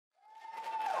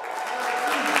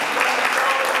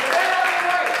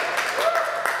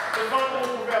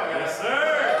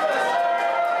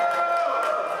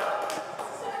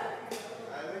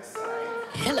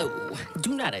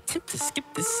attempt to skip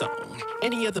this song.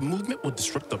 Any other movement will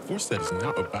disrupt the force that is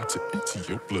now about to enter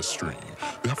your bloodstream.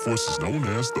 That force is known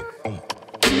as the funk.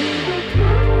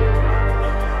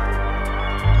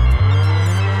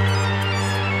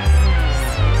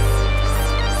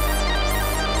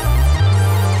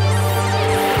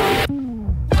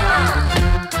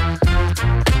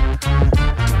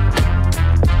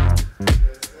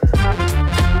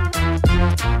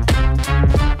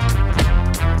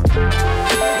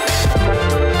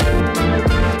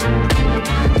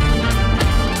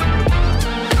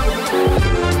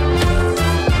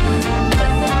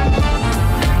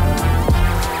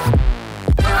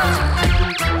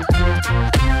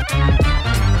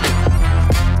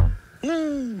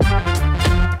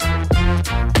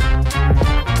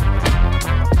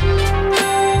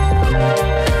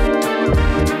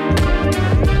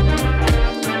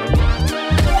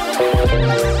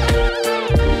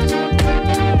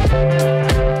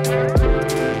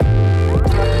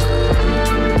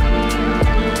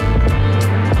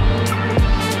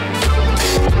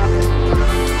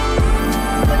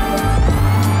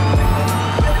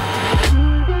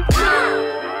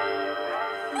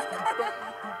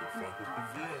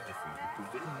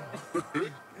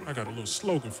 I got a little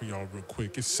slogan for y'all real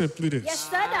quick. It's simply this. Yes,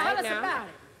 sir. Tell us about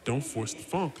it. Don't force the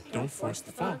funk. Don't force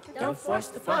the funk. Don't force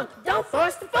the funk. Don't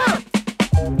force the funk.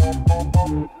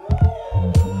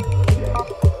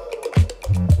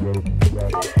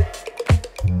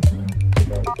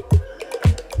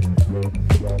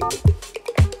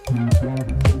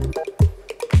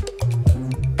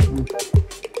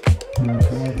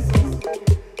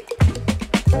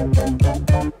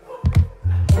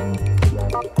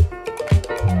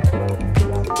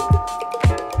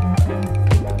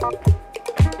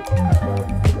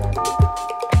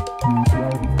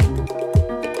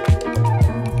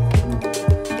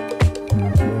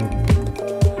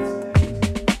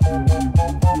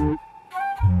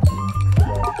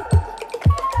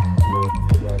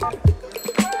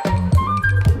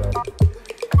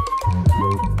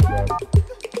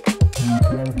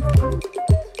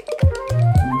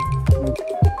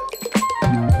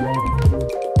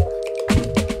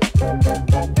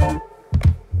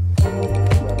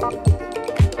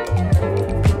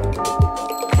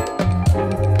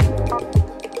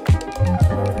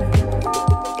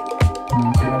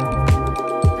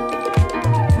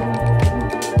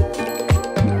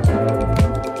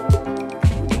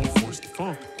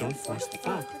 Don't force the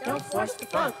funk. Don't force the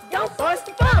funk. Don't force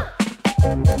the funk.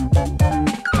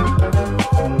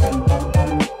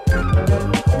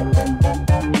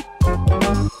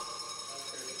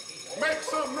 Make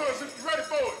some noise if you're ready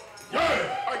for it.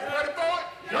 Yeah. Are you ready for it?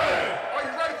 Yeah. Are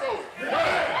you ready for it?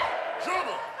 Yeah.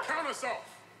 Drummer, count us off.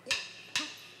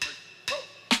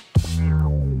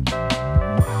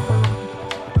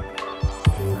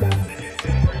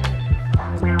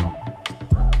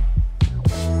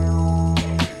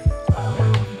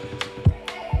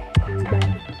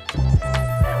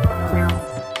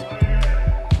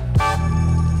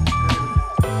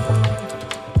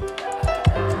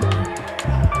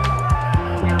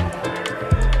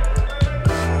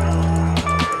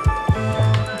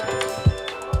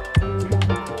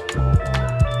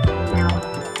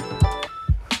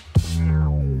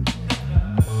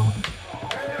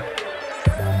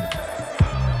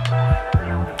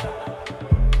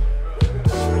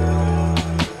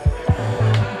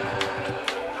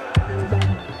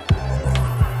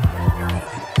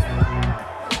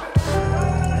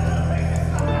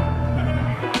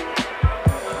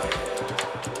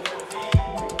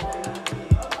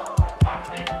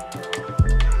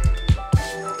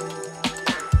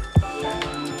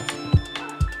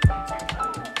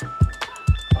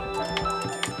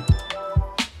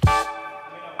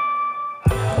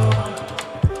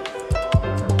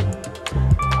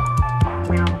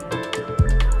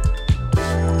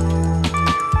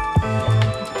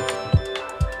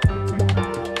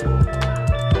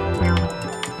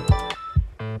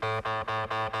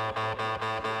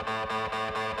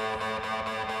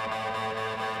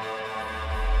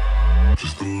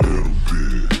 Just a little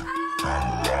bit, not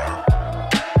a lot.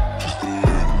 Just a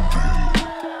little bit,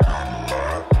 not a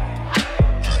lot.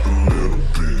 Just a little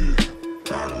bit,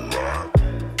 not a lot.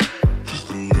 Just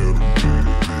a little bit,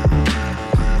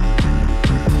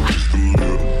 just a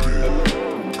little bit,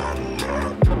 not a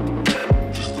lot.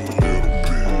 Just a little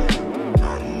bit,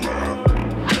 not a lot.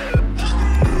 Just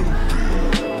a little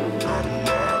bit, not a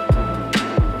lot.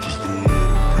 Just a little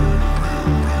bit.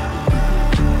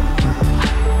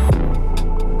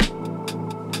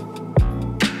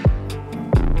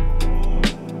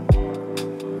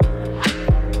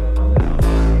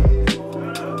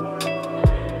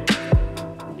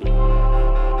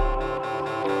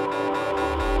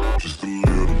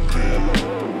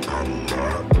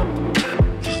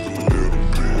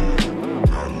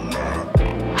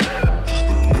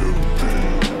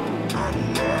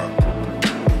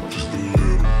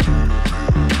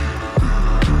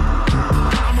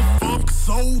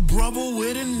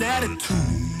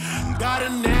 attitude. Got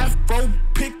an afro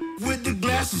pick with the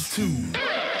glasses too.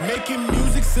 Making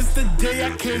music since the day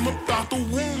I came up out the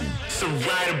womb. So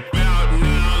right about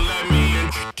now, let me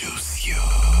introduce you.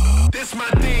 This my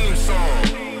theme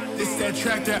song. This that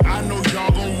track that I know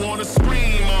y'all gon' wanna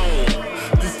scream on.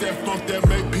 This that funk that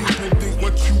make people think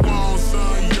what you want,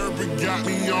 son. Yerba got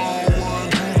me on one,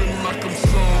 moving like I'm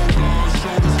strong.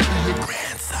 Show this to your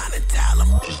grandson and tell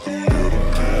him. Just a little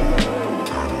bit.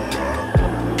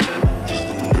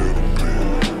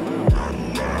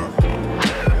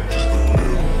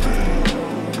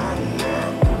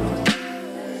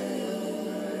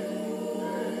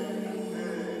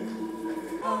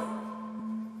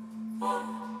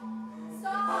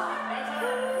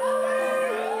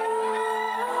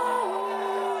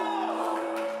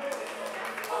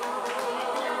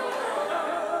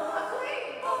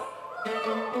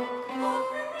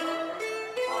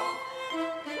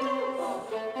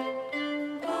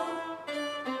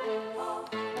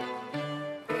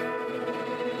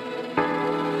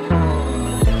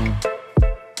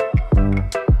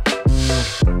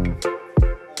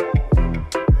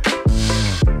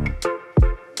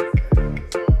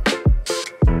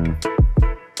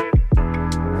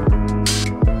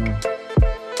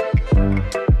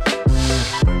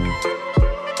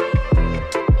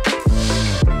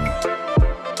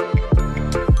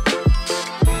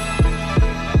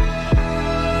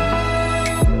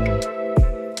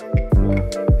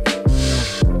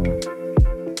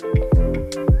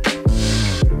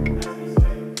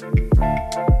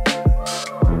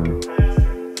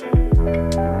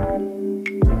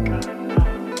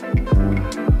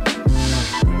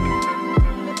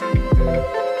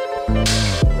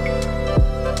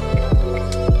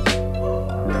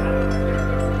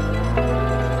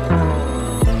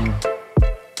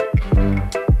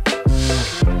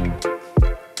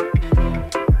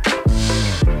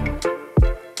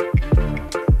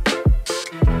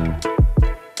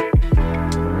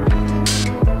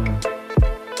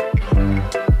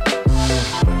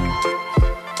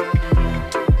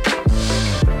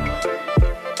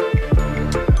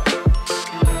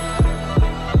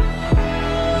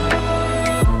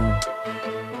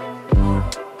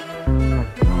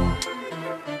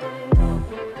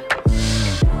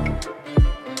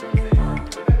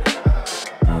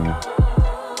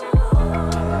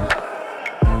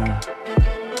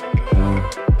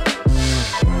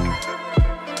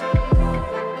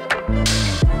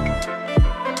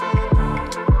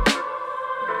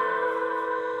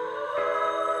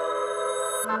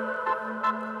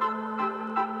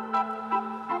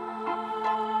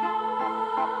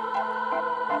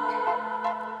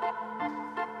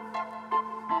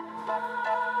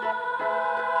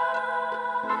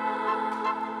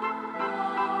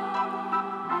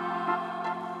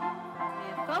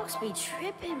 Folks be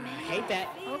tripping, man. Hate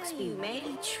that. Folks be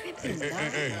tripping,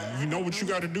 Hey, you know what you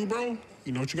gotta do, bro?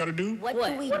 You know what you gotta do? What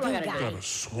do we do, You guys? gotta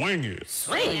swing it.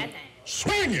 Swing.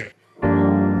 Swing it!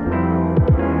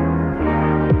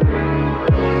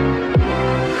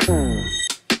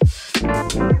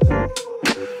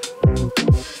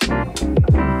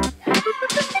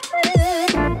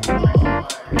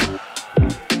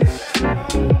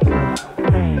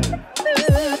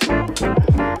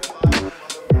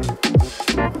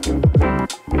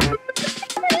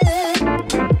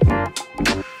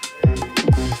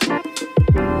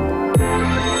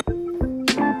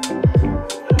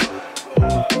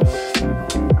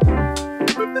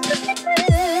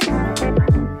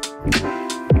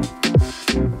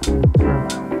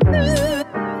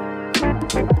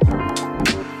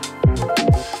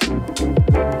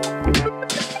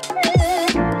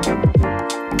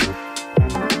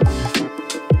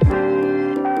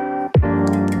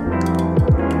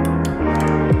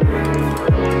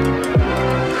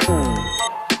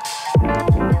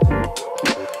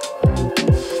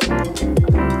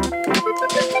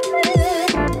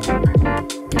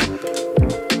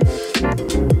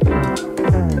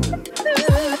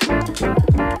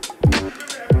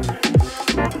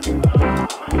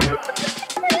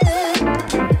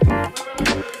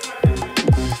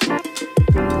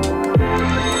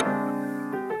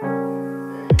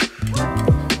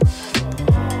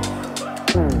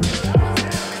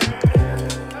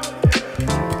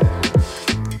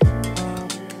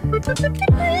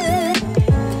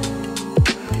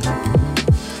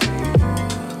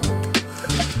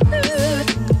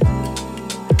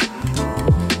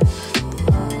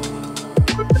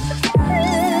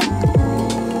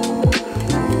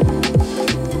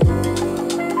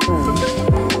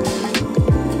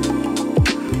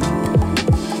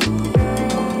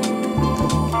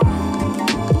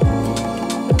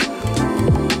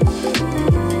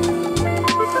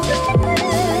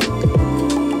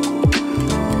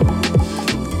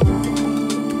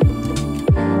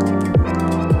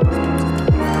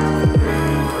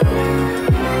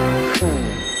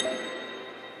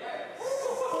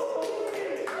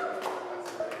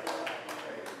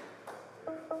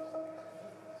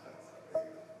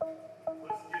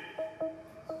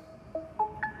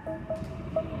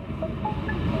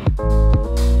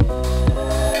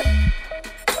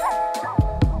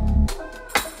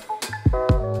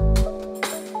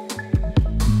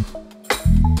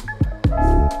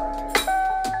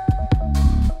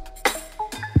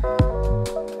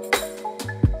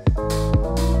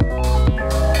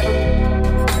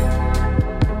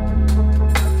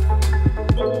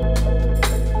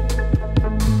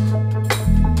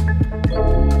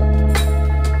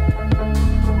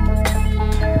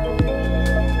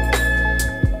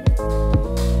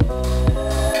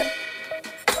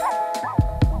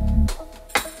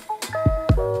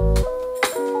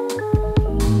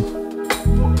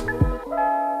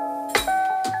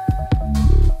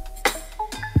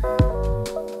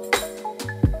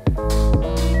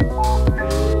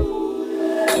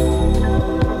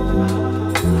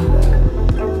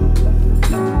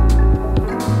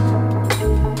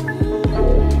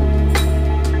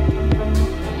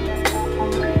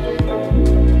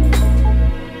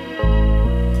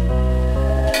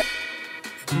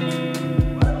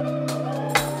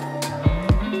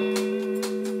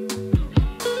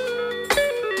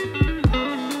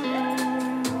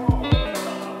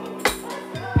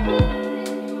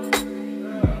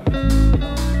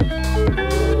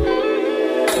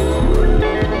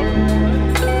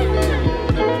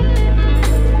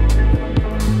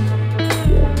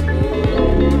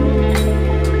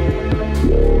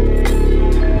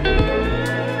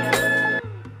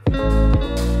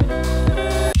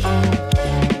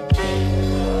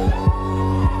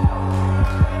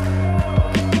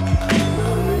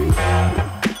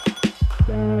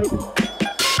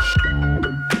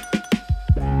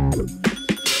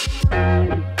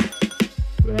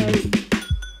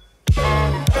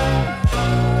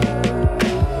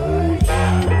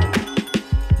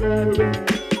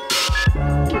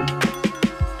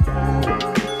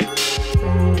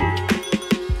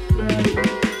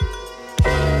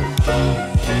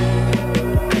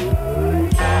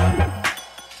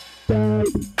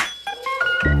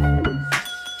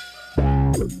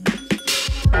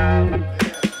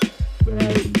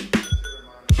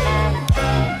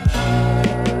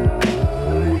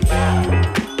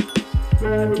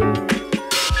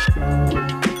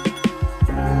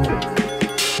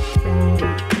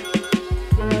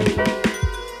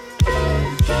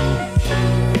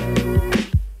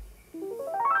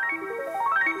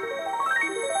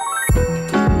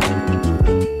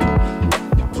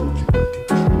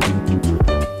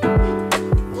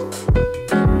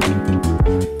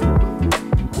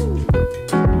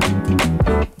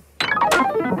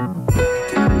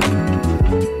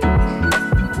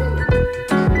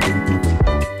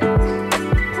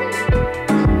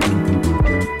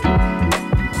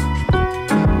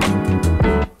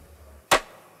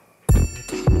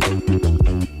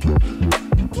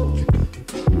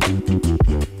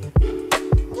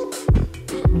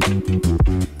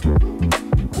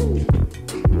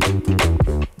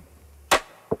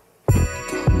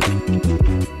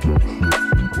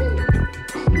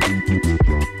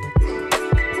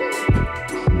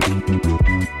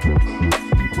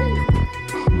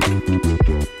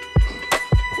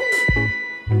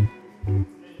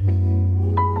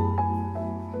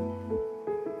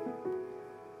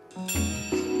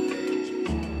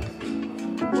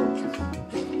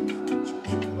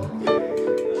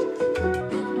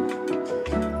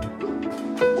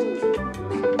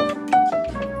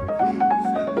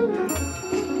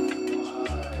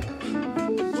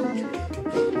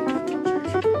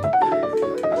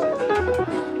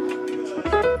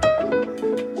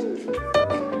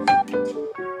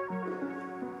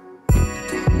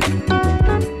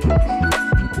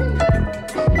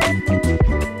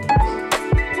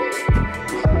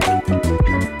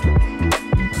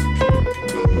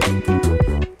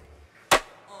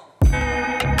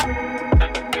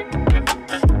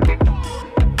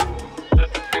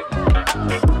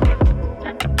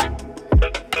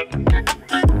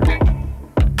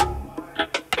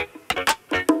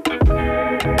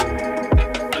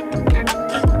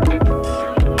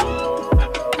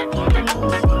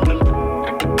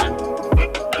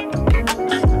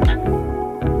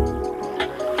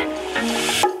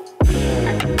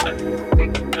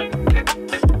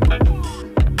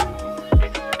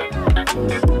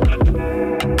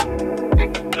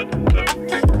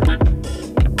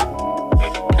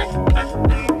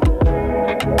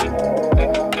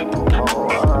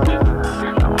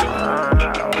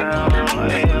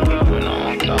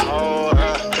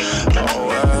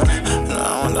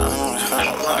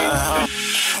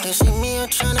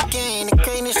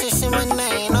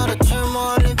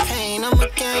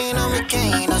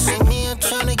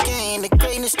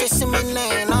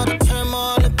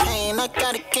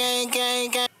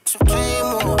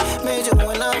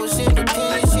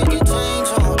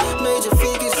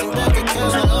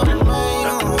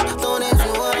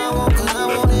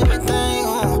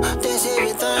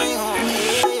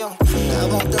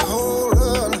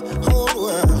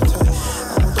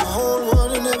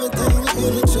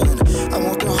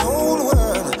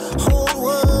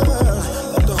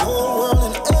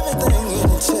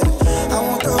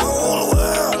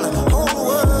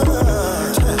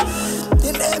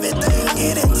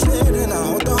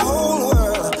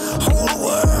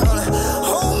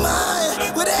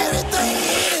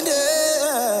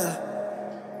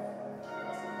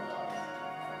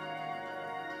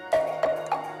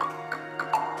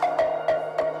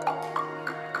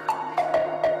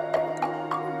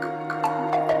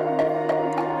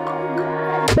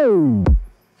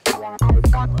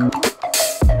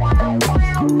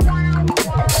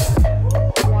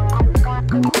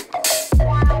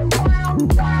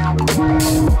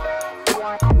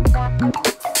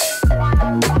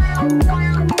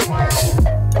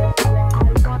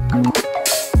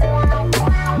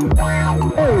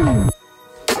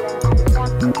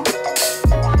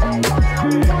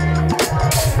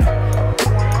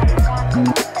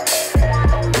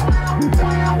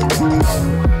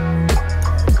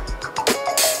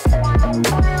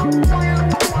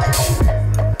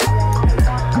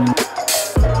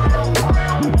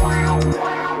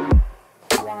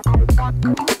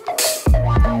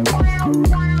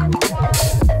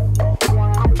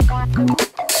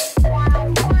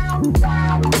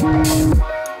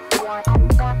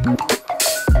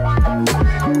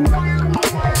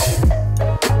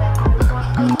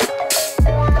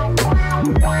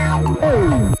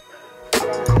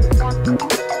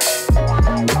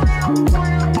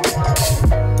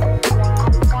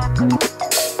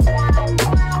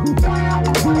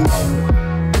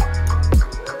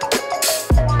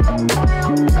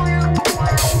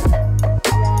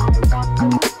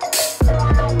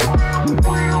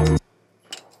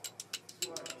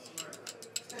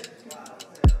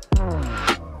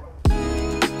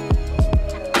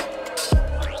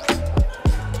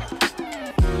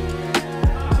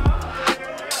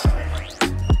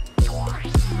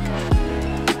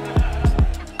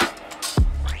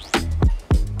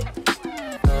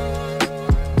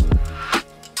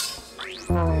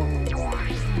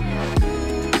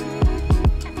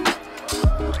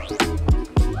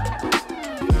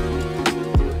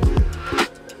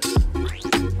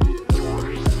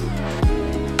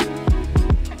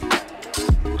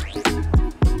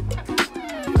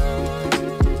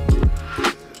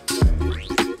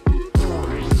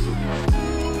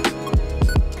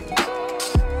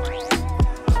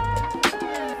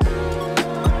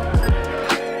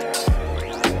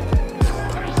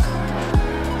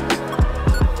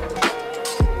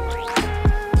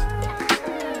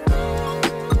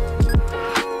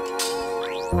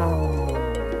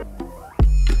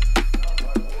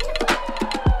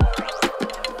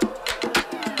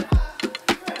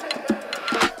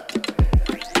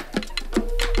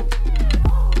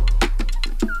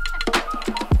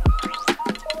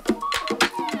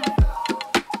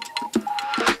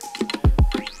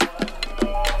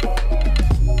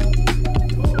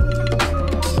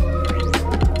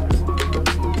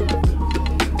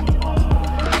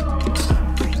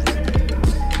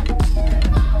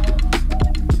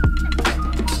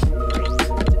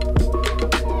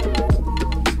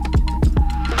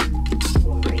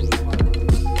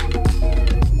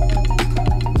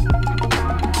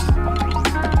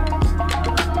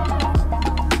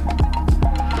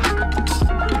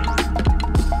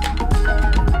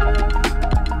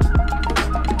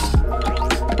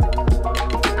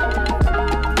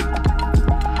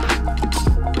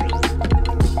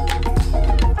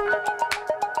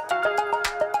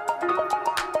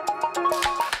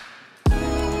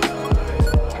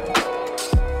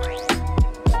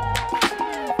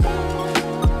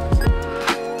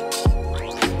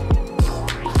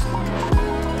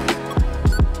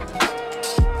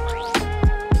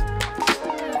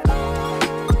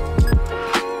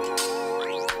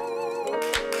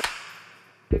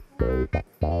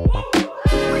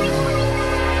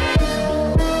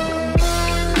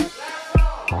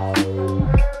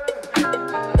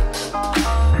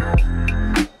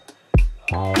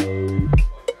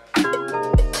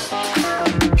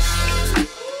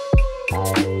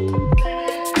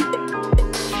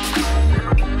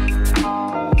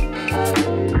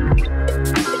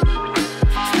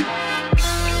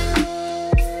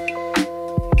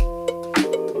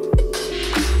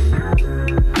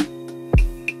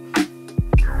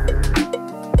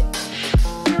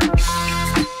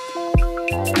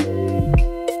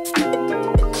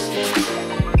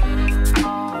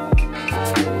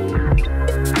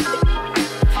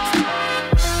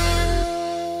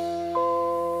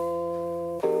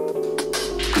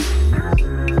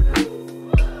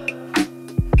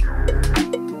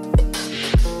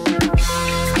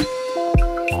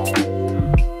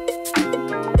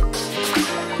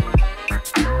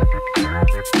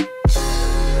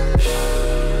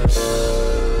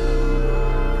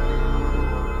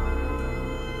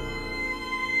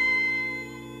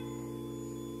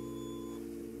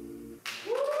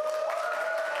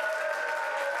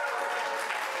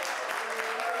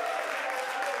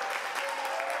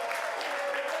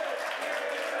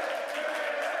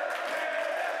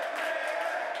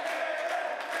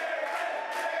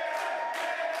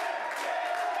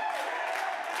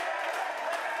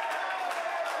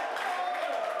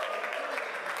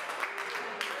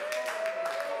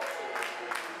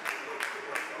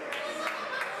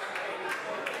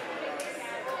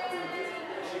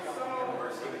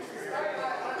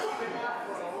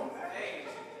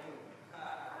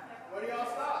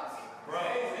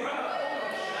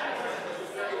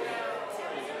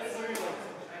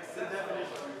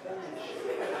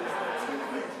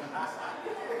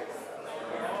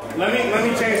 Let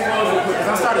me change clothes real quick because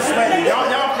I started sweating.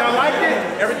 Y'all liked it?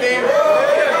 Everything?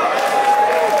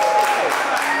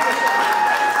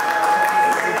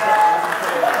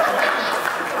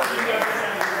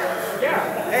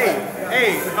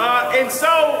 And so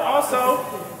also,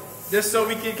 just so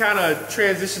we can kind of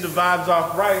transition the vibes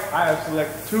off right, I have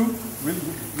selected two really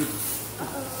good.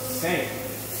 Same.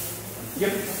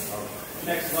 Yep.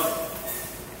 Next level.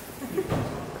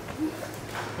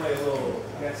 Play a little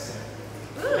guest set.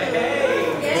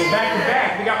 Hey! Back to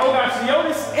back. We got Ogash and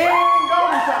Golden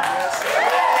Time.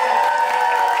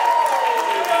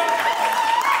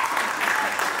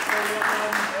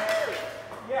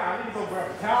 Yeah, I need to go grab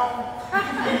a towel.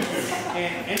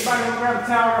 And anybody want to grab a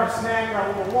towel, grab a snack, grab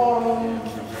a little water?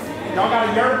 Y'all got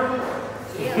a yerba?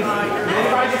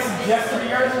 Anybody get some Jester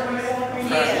yerba when they want me?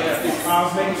 Yeah. I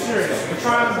was making sure. We're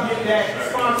trying to get that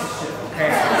sponsorship.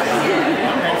 Okay.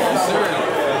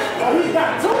 Oh, he got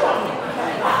two of them.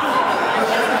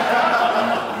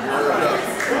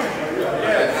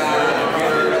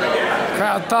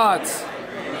 Crowd thoughts.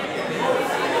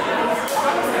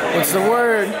 What's the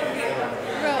word?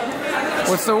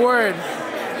 What's the word?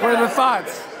 What are the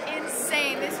thoughts?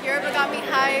 Insane. This yerba got me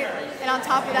hyped, and on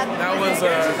top of that, that was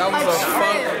a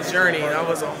fun journey. That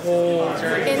was a whole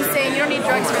journey. Insane. You don't need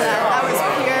drugs for that. That was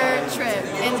pure trip.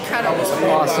 Incredible.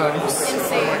 Awesome.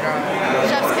 Insane.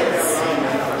 Chef's kiss.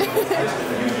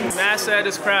 Massive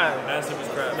is crowd. Massive is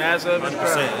crowd. Massive is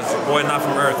crowd. It's a boy not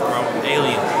from Earth, bro.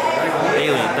 Alien.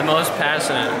 The most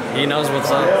passionate. He knows what's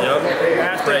up. Yep.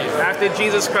 After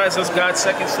Jesus Christ was God's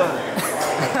second son.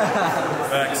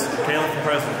 Facts. Kaelin for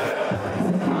president.